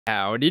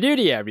Howdy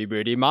doody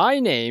everybody, my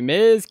name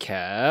is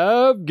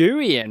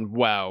KevGuuey and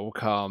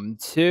welcome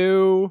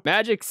to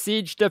Magic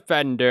Siege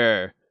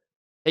Defender.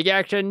 Take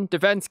action,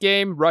 defense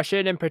game, rush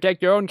in and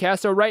protect your own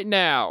castle right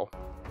now.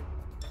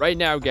 Right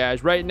now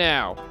guys, right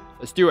now.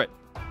 Let's do it.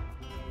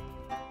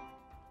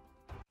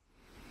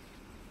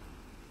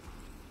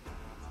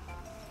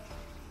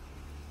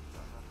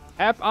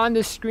 Tap on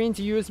the screen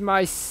to use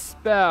my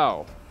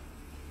spell.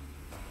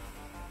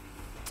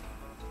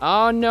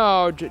 Oh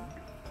no.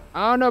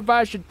 I don't know if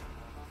I should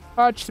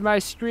touch my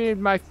screen with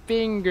my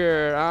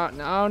finger. I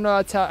don't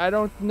know. I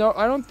don't know.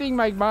 I don't think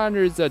my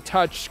monitor is a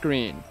touch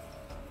screen.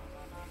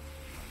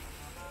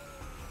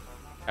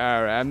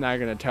 Alright, I'm not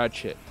gonna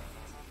touch it.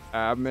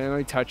 I'm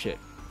gonna touch it.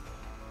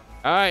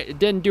 Alright, it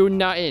didn't do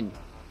nothing.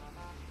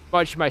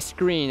 Touch my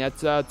screen.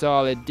 That's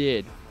all it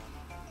did.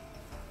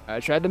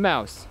 I tried the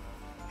mouse.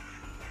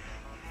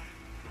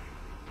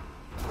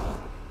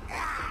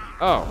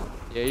 Oh,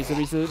 yeah,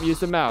 use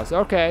the mouse.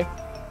 Okay.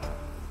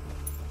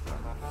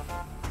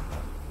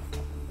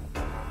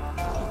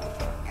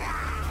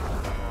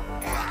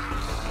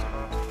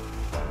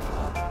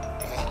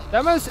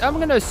 I'm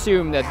gonna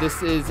assume that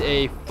this is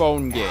a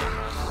phone game.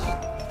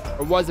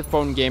 Or was a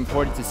phone game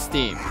ported to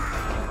Steam.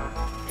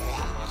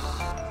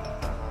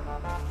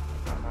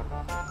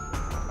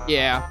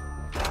 Yeah.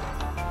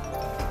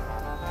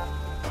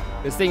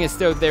 This thing is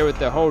still there with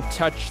the whole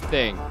touch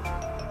thing.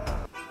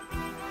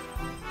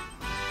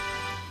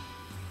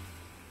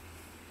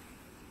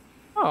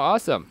 Oh,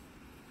 awesome.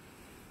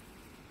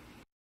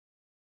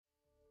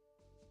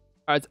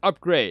 Alright, let's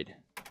upgrade.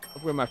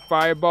 Upgrade my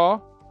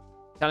fireball.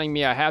 Telling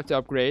me I have to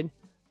upgrade.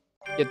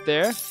 Get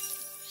there.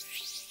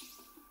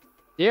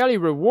 Daily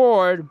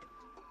reward.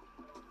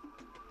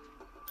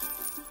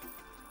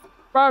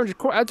 500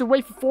 coins. I have to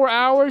wait for 4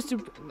 hours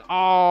to.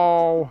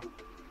 Oh.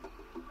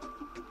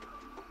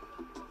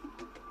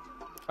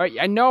 Alright,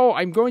 I know.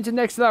 I'm going to the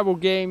next level,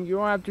 game. You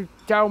don't have to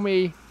tell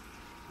me.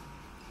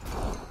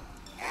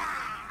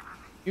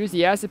 Use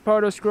the acid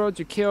portal scroll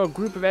to kill a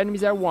group of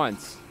enemies at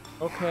once.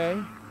 Okay.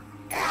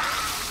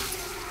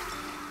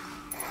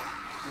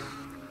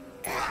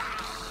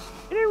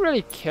 It didn't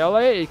really kill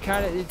it. It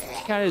kind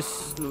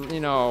of, you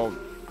know,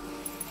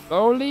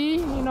 slowly,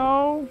 you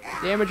know,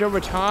 damage over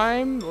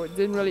time. It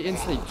didn't really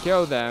instantly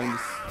kill them.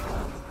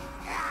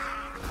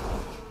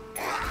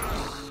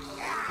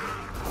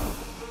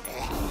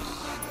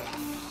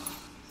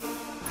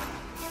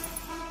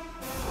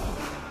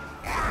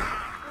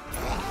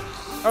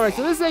 Alright,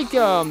 so this is like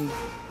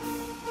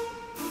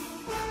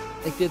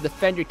the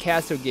defend your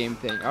castle game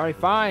thing. Alright,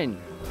 fine.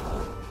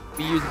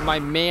 We use my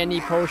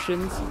Manny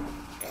potions.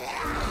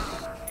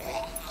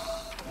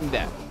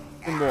 That.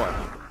 Some more.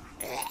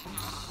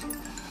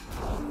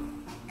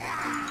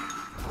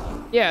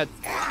 Yeah,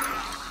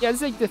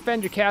 it's like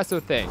defend your castle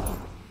thing.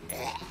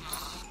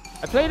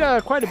 I played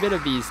quite a bit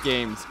of these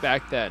games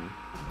back then.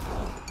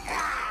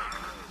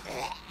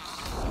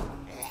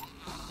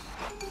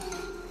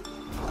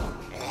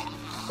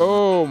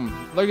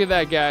 Boom! Look at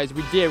that, guys.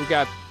 We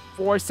got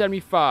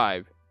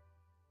 475.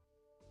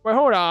 Wait,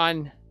 hold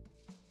on.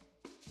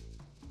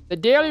 The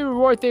daily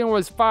reward thing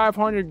was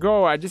 500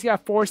 gold. I just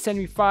got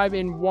 475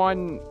 in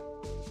one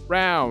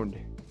round.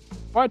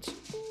 What?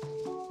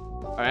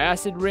 Our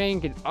acid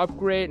ring can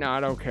upgrade. No, I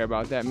don't care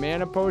about that.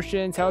 Mana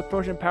potions, health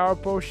potion, power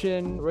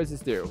potion. What does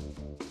this do?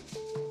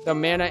 The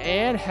mana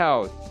and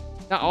health.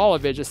 Not all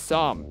of it, just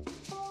some.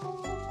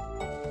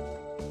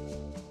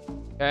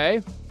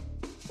 Okay.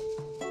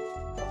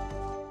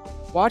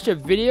 Watch a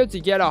video to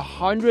get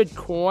 100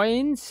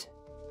 coins?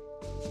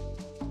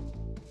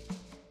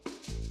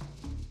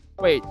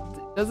 Wait,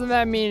 doesn't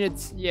that mean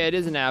it's... Yeah, it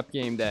is an app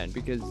game then,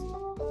 because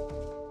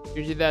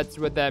usually that's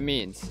what that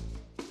means.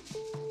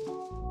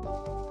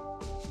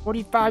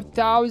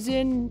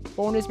 45,000?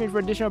 Bonus made for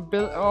additional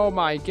build... Oh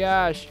my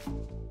gosh.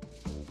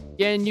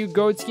 Get a new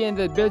gold skin,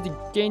 the ability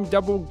to gain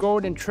double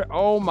gold and...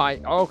 Oh my...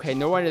 Okay,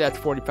 no wonder that's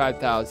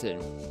 45,000.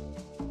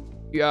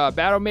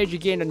 Battle mage, you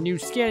gain a new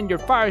skin, and your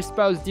fire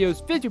spells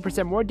deals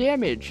 50% more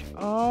damage.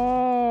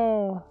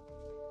 Oh.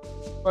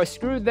 Well,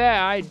 screw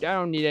that. I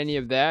don't need any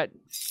of that.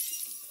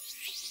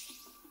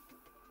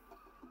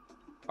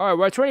 Alright,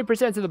 we're at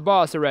 20% to the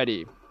boss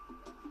already.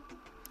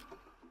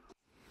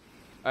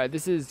 Alright,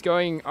 this is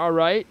going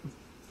alright.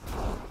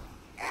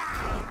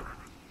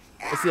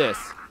 What's this?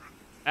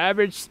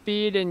 Average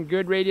speed and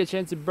good radius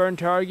chance to burn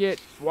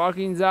target.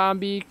 Walking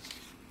zombie.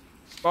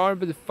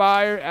 Vulnerable to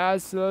fire.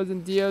 As slows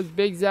and deals.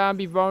 Big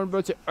zombie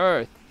vulnerable to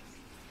earth.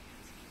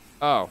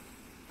 Oh.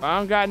 I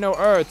don't got no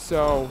earth,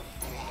 so...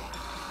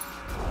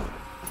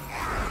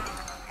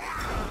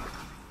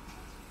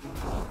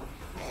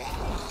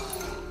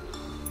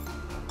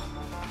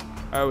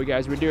 Alright,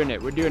 guys, we're doing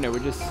it. We're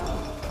just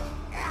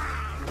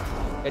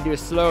gotta do it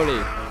slowly.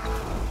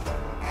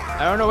 I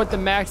don't know what the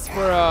max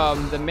for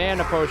the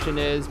mana potion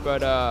is,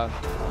 but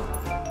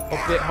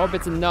hope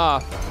it's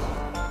enough.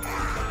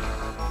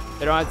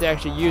 They don't have to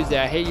actually use it.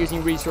 I hate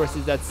using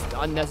resources that's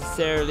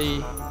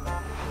unnecessarily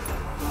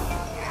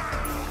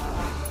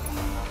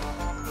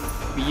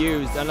be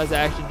used, unless I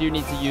actually do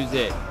need to use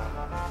it.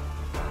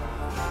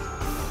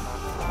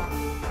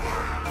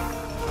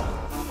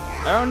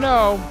 I don't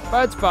know,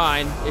 but it's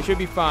fine. It should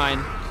be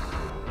fine.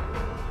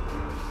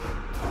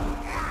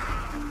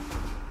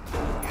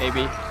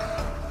 Maybe.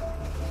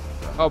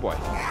 Oh boy.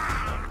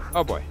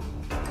 Oh boy.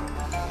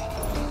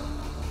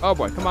 Oh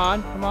boy, come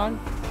on, come on.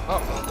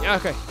 Oh, yeah,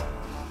 okay.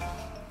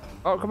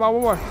 Oh, come on,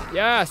 one more.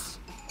 Yes.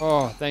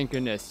 Oh, thank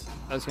goodness.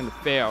 I was gonna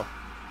fail.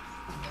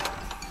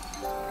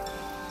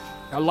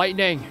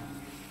 Lightning.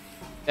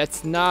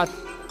 That's not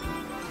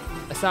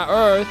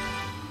Earth.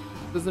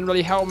 Doesn't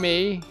really help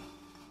me.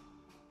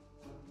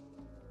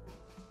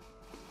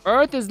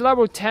 Earth is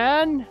level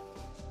 10?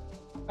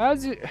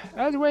 As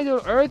wait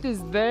till Earth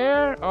is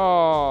there?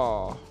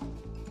 Oh.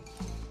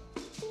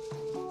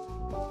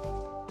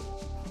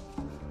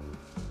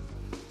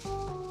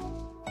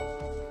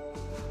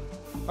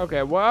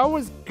 Okay, well, I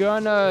was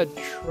gonna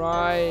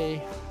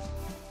try...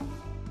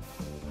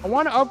 I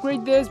want to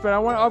upgrade this, but I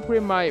want to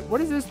upgrade my... What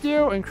does this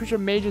do? Increase your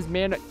mage's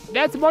mana.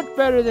 That's much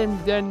better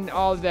than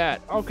all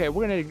that. Okay,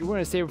 we're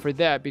gonna save it for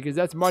that because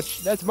that's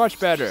much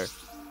better.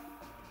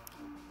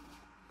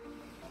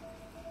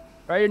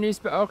 Right, your new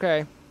spell.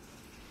 Okay.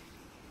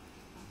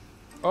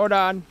 Hold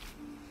on.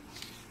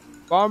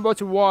 Vulnerable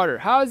to water.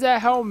 How does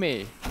that help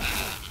me?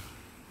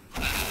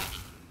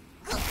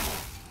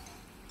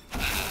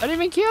 I didn't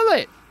even kill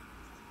it.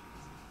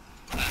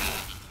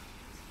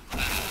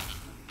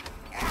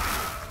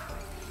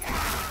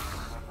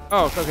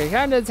 Oh, okay.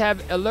 Kind of does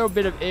have a little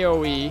bit of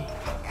AoE.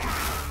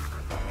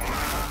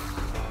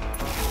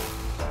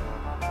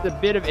 It's a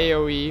bit of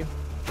AoE.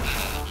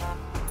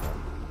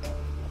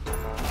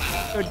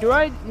 So do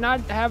I not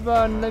have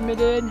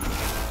unlimited?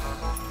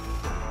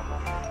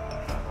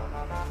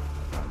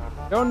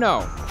 Don't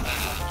know.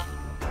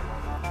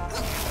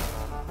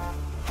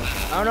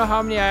 I don't know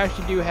how many I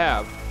actually do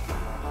have.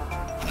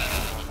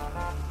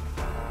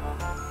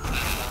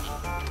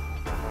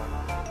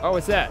 Oh,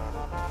 what's that?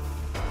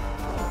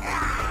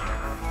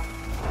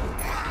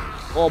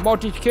 Oh,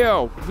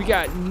 multi-kill. We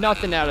got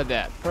nothing out of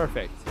that.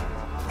 Perfect.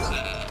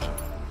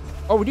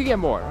 Oh, we do get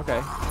more.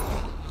 Okay.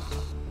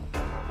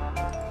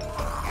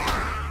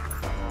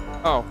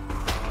 Oh.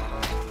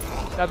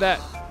 Stop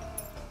that.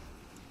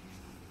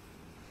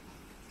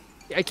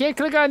 I can't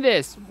click on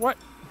this. What?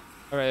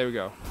 Alright, there we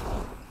go.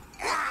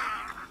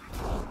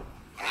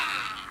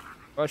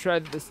 I'll try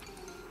this.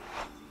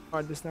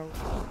 Oh, this now.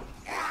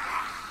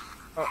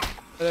 Oh,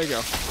 there you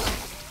go.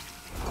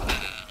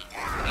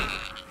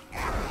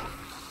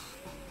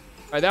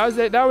 Alright, that was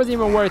it. That wasn't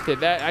even worth it.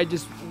 That I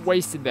just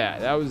wasted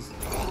that. That was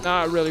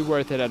not really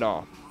worth it at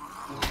all.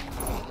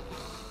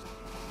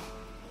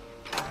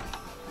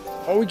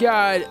 Oh, we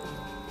got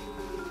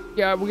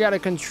a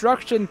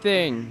construction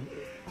thing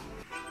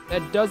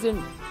that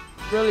doesn't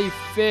really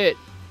fit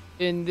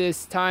in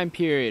this time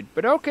period.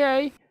 But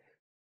okay.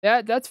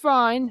 That's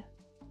fine.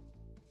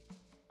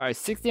 Alright,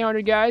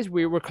 1600 guys.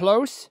 We were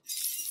close.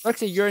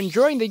 Lexi, you're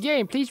enjoying the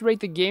game. Please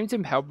rate the game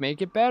to help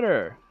make it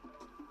better.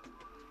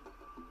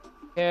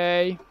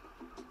 Okay.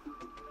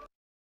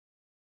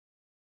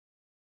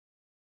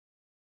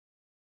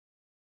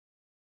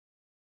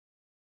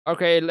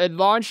 Okay, it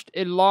launched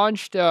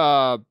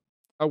a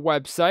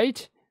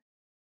website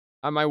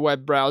on my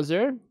web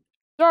browser.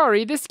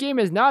 Sorry, this game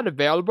is not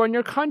available in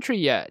your country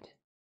yet.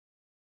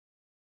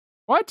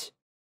 What?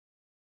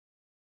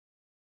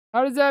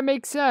 How does that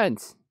make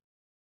sense?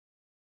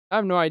 I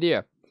have no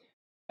idea.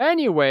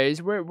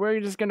 Anyways, we're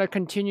just gonna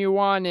continue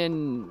on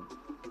and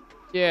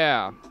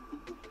yeah.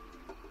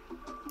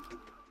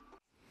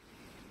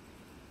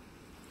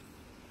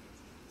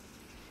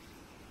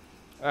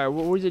 Alright,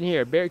 what was in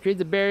here? Creates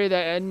a barrier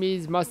that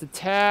enemies must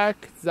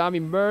attack. Zombie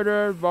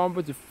murder.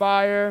 Vulnerable to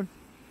fire.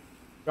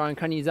 Drawing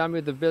cunning zombie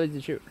with the ability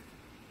to shoot.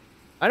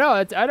 I know,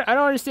 I don't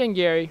understand,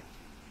 Gary.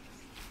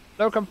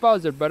 A little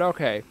confused, but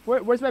okay.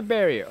 Where's my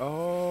barrier?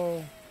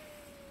 Oh.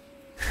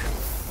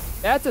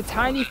 That's a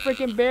tiny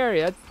freaking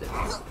barrier.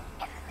 That's...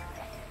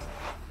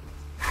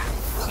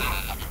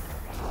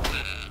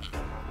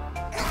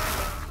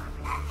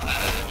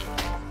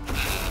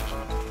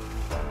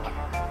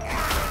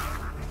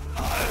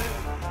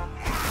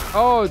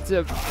 Oh, it's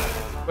a...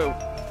 Wait.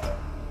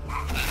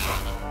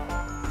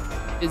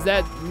 Is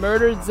that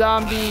murdered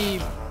zombie...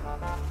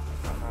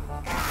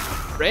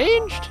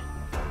 ranged?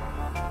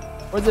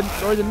 Or is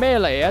it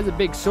melee? It has a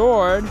big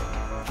sword.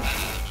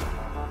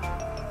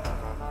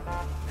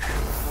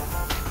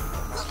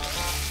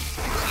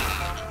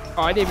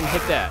 Oh, I didn't even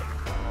hit that.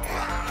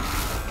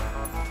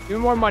 Give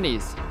me more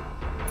monies.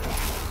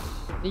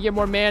 You get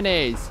more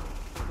mayonnaise.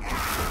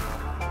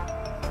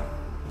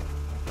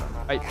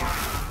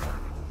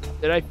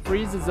 Did I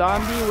freeze the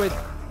zombie with...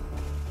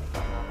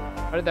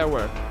 How did that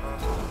work?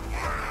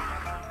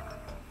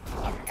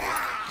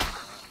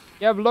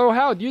 You have low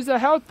health. Use a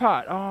health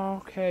pot.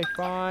 Oh, okay,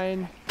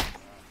 fine.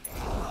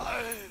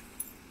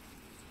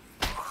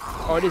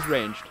 Oh, it is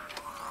ranged.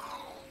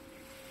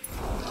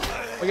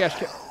 Oh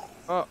gosh.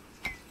 Oh.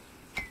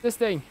 This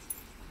thing.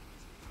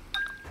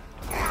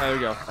 There we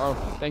go. Oh,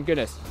 thank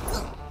goodness.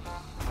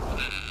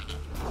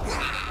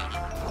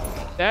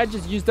 That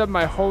just used up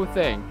my whole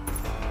thing.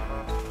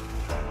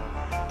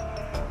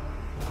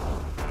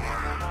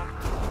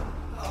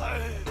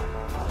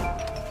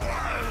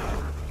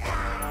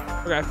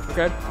 Okay,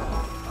 okay.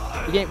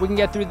 We can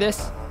get through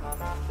this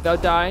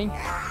without dying.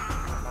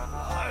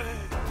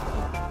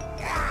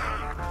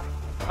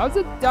 How's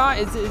it die?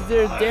 Is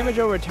there damage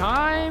over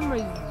time?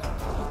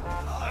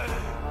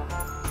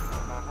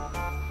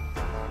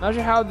 Not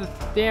sure how the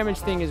damage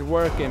thing is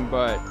working,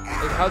 but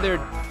like how they're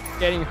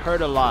getting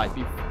hurt a lot,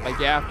 like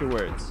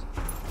afterwards.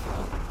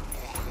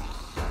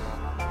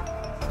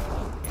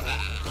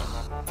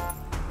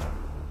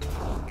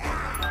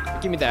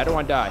 Give me that. I don't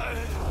want to die.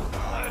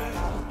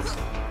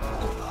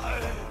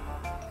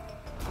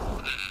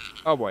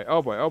 Oh boy,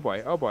 oh boy, oh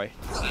boy, oh boy.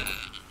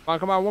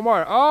 Come on, one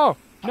more. Oh,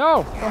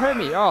 no, don't hurt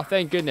me. Oh,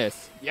 thank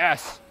goodness.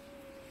 Yes.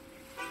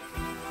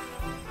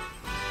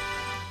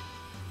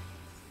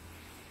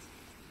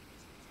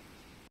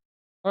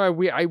 All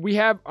right, we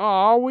have,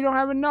 oh, we don't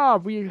have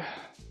enough. Wait,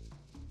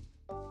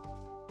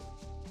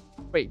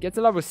 get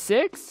to level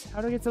 6?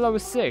 How do I get to level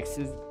 6?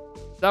 Is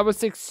level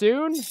 6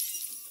 soon?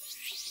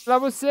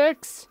 Level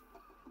 6?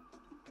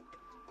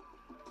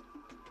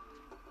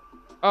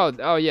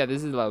 Oh yeah,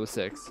 this is level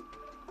 6.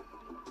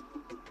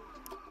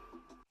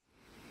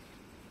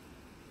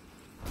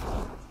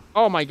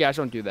 Oh my gosh,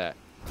 don't do that.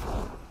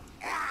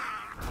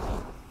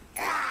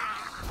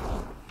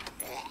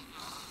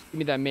 Give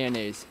me that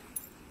mayonnaise.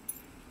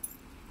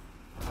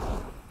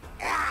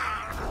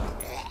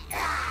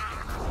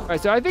 Alright,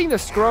 so I think the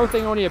scroll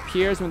thing only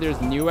appears when there's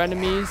new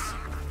enemies.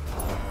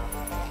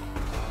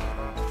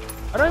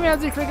 I don't even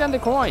have to click on the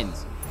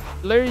coins.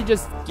 It literally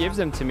just gives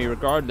them to me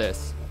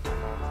regardless.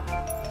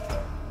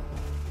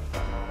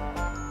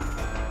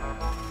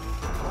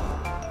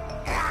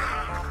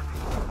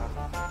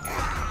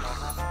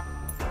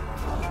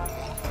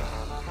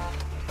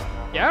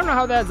 Yeah, I don't know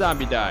how that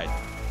zombie died.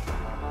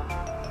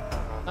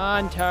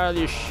 Not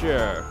entirely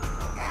sure.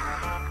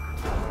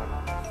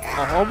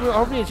 Oh,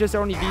 hopefully it's just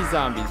only these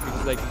zombies,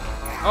 because like,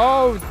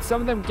 oh,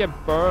 some of them get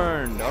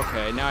burned.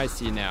 Okay, now I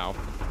see now.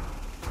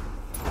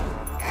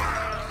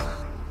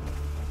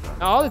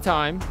 Not all the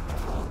time.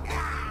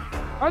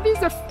 Are these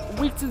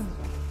weak to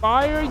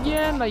fire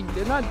again? Like,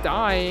 they're not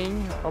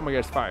dying. Oh my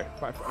gosh, fire.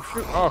 Fire, fire.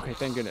 Shoot. Oh, okay,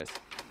 thank goodness.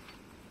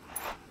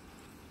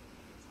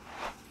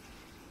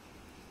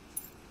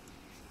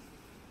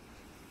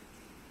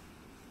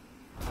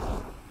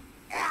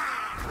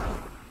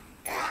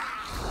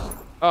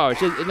 Oh,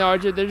 it's just, no,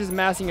 they're just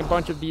massing a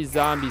bunch of these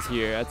zombies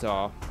here, that's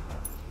all.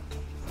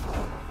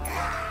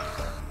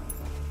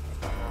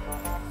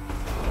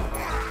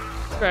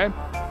 Okay.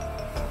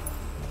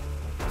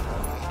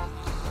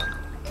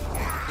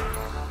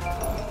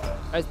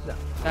 That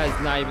is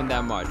not even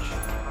that much.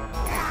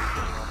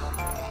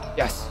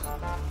 Yes.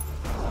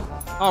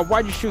 Oh,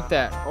 why'd you shoot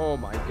that? Oh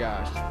my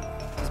gosh.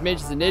 This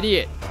mage is an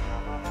idiot.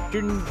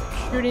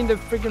 Shooting the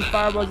freaking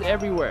fireballs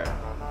everywhere.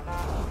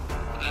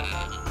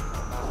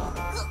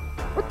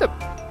 What the?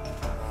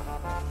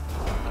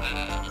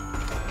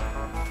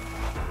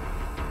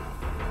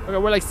 Okay,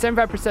 we're like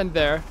 75%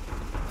 there.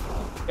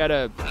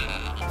 Gotta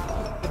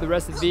do the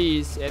rest of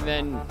these, and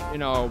then, you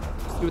know,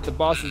 see what the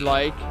boss is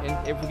like,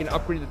 and if we can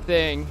upgrade the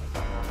thing.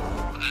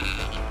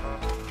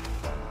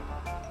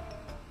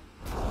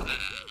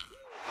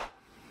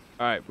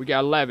 Alright, we got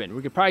 11.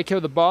 We could probably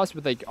kill the boss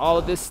with like all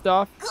of this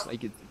stuff.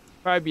 Like, it'd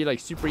probably be like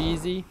super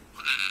easy.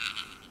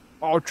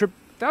 Oh, that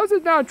was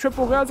not a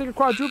triple, that was like a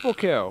quadruple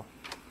kill.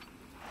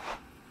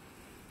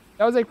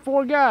 That was like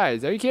 4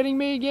 guys. Are you kidding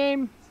me,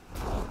 game?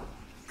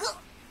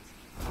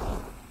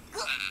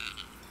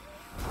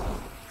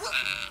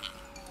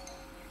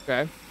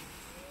 Okay.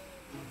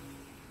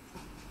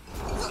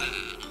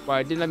 Why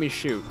it didn't let me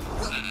shoot?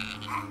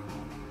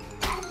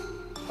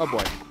 Oh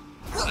boy.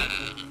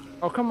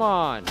 Oh, come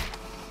on.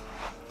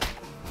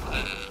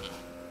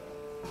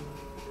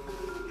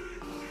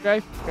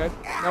 Okay, okay.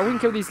 Now we can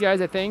kill these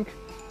guys, I think.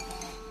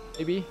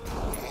 Maybe.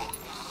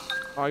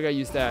 Oh, I gotta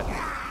use that.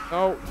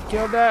 Oh,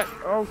 kill that.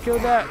 Oh, kill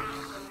that.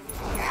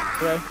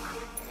 Okay.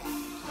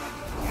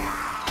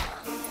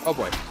 Oh,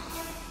 boy.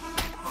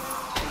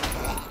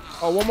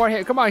 Oh, one more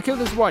hit. Come on, kill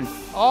this one.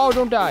 Oh,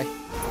 don't die.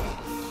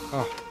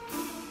 Oh.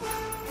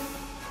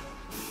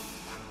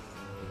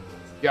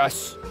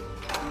 Yes.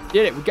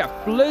 Did it. We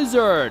got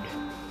Blizzard.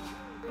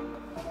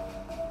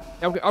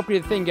 Now we can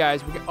upgrade the thing,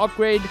 guys. We can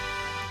upgrade.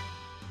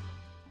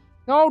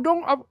 No,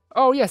 don't up.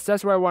 Oh, yes,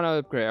 that's where I want to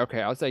upgrade.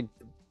 Okay, I was like,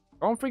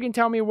 don't freaking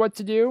tell me what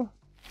to do.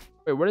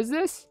 Wait, what is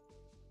this?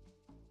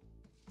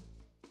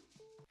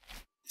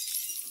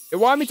 It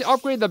wanted me to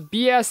upgrade the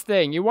BS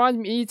thing. You want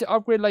me to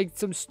upgrade like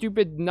some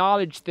stupid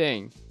knowledge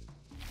thing.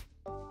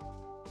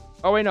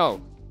 Oh wait,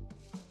 no.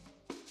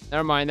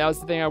 Never mind. That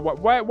was the thing I want.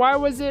 Why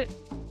was it?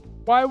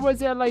 Why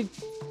was it like?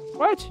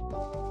 What?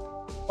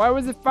 Why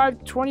was it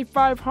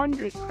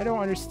 2,500? I don't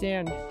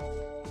understand.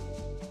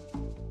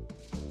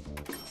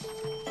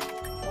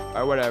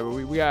 Alright, whatever.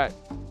 We got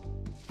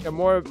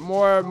more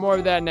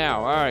of that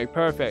now. All right,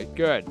 perfect.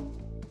 Good.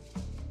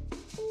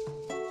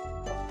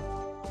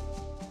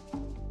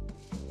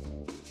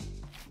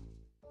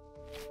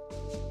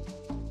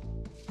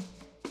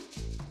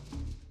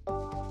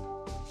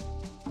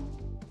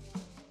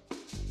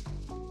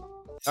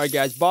 All right,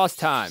 guys, boss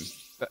time.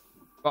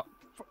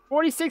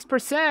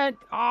 46%.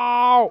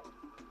 Oh.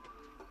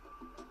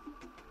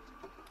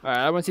 Alright,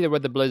 I want to see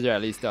what the blizzard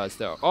at least does,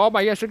 though. Oh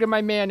my gosh, look at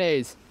my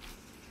mayonnaise.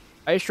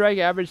 Ice strike,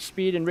 average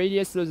speed and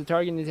radius. Those the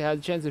target has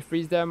a chance to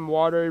freeze them.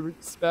 Water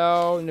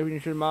spell.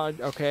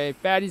 Okay.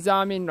 Fatty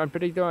zombie,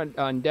 unpredictable,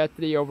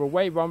 undeathly,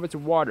 overweight. Run with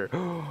water.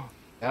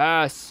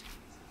 Yes.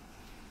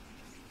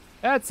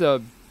 That's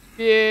a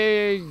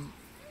big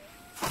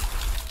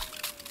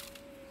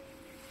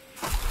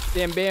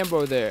damn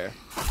bambo there.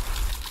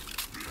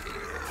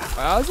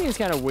 Wow, this thing is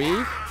kind of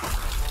weak.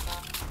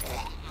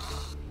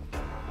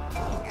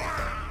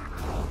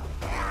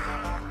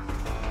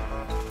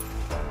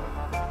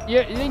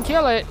 You didn't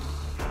kill it.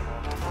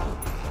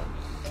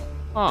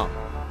 Huh.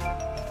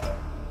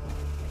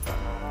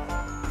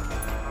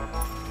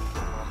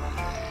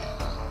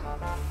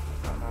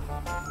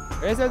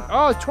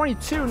 Oh, it's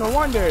 22. No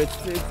wonder it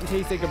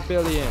tastes like a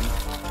billion.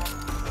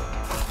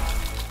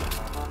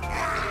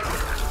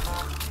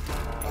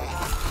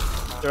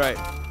 All right.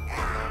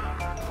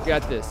 We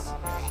got this.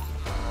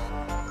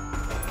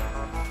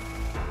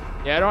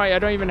 Yeah, I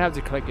don't even have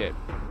to click it.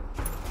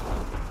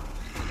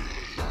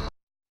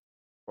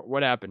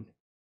 What happened?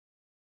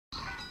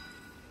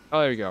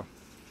 Oh, there we go.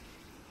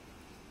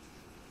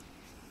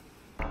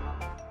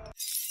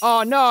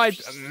 Oh no!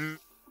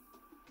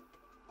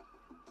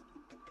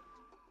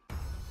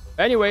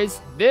 Anyways,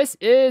 this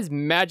is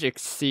Magic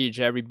Siege,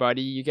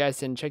 everybody. You guys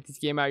can check this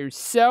game out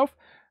yourself.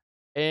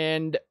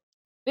 And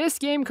this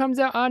game comes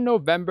out on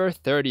November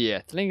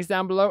 30th. Links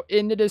down below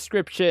in the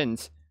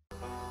descriptions.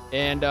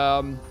 And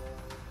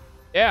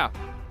yeah.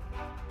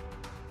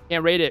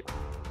 Can't rate it.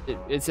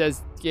 It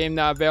says game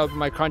not available in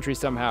my country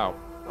somehow.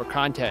 Or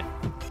content.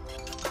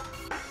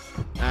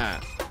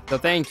 So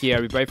thank you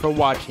everybody for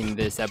watching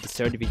this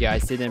episode. If you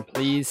guys didn't,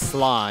 please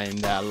slime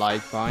that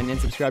like button and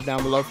subscribe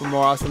down below for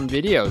more awesome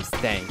videos.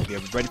 Thank you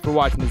everybody for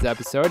watching this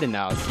episode, and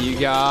I'll see you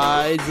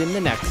guys in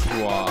the next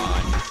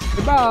one.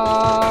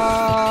 Goodbye!